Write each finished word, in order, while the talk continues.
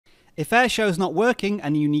If Airshou is not working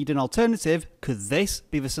and you need an alternative, could this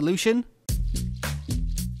be the solution?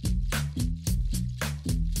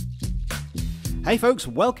 Hey folks,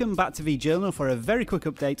 welcome back to the Journal for a very quick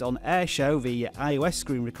update on Airshou, the iOS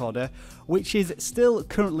screen recorder, which is still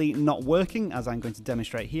currently not working, as I'm going to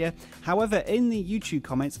demonstrate here. However, in the YouTube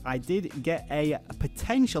comments, I did get a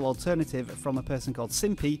potential alternative from a person called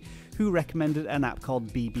Simpy, who recommended an app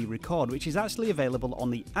called BB Record, which is actually available on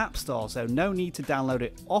the App Store, so no need to download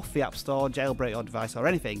it off the App Store, jailbreak your device or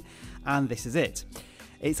anything, and this is it.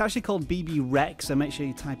 It's actually called BB Rec, so make sure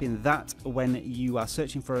you type in that when you are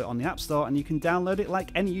searching for it on the App Store, and you can download it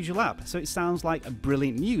like any usual app. So it sounds like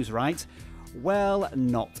brilliant news, right? Well,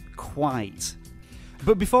 not quite.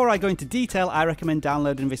 But before I go into detail, I recommend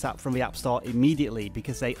downloading this app from the App Store immediately,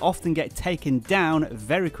 because they often get taken down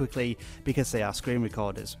very quickly because they are screen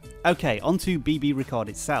recorders. Okay, onto BB Record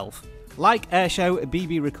itself. Like Airshou,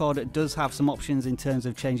 BB Record does have some options in terms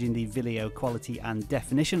of changing the video quality and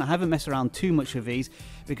definition. I haven't messed around too much with these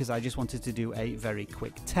because I just wanted to do a very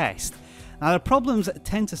quick test. Now the problems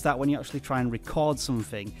tend to start when you actually try and record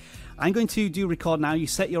something. I'm going to do record now. You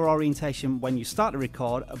set your orientation when you start to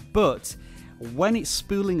record, but when it's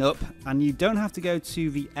spooling up, and you don't have to go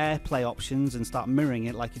to the AirPlay options and start mirroring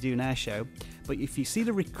it like you do in Airshou, but if you see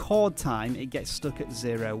the record time, it gets stuck at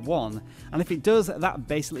 0:1, and if it does, that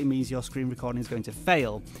basically means your screen recording is going to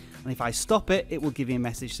fail, and if I stop it, it will give you a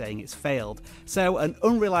message saying it's failed. So an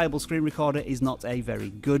unreliable screen recorder is not a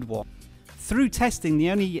very good one. Through testing, the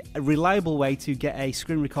only reliable way to get a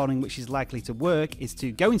screen recording which is likely to work is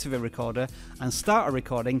to go into the recorder and start a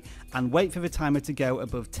recording and wait for the timer to go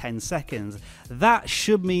above 10 seconds. That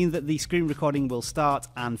should mean that the screen recording will start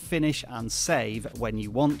and finish and save when you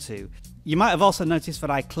want to. You might have also noticed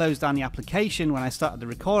that I closed down the application when I started the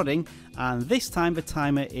recording, and this time the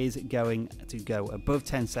timer is going to go above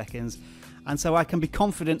 10 seconds. And so I can be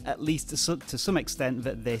confident, at least to some extent,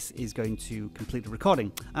 that this is going to complete the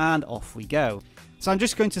recording. And off we go. So I'm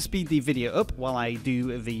just going to speed the video up while I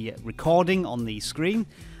do the recording on the screen.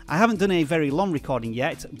 I haven't done a very long recording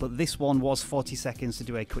yet, but this one was 40 seconds to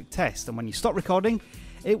do a quick test. And when you stop recording,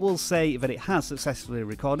 it will say that it has successfully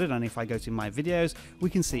recorded, and if I go to my videos, we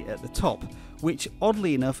can see it at the top, which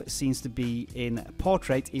oddly enough seems to be in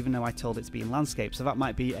portrait, even though I told it to be in landscape. So that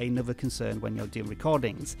might be another concern when you're doing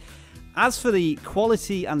recordings. As for the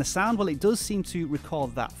quality and the sound, well, it does seem to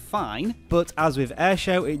record that fine, but as with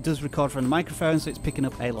Airshou, it does record from the microphone, so it's picking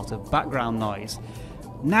up a lot of background noise.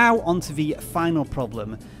 Now onto the final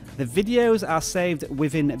problem. The videos are saved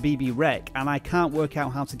within BB Rec, and I can't work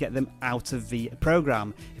out how to get them out of the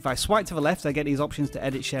program. If I swipe to the left, I get these options to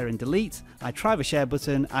edit, share and delete. I try the share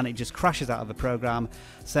button and it just crashes out of the program,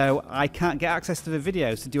 so I can't get access to the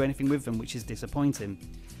videos to do anything with them, which is disappointing.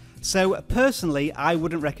 So personally, I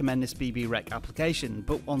wouldn't recommend this BB Rec application,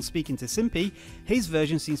 but on speaking to Simpy, his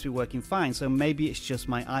version seems to be working fine, so maybe it's just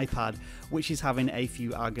my iPad which is having a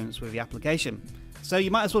few arguments with the application. So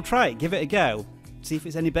you might as well try it, give it a go. See if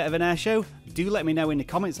it's any better than Airshou. Do let me know in the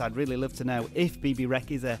comments. I'd really love to know if BB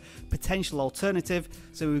Rec is a potential alternative,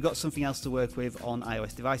 so we've got something else to work with on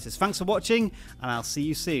iOS devices. Thanks for watching, and I'll see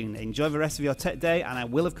you soon. Enjoy the rest of your tech day, and I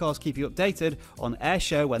will of course keep you updated on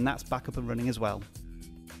Airshou when that's back up and running as well.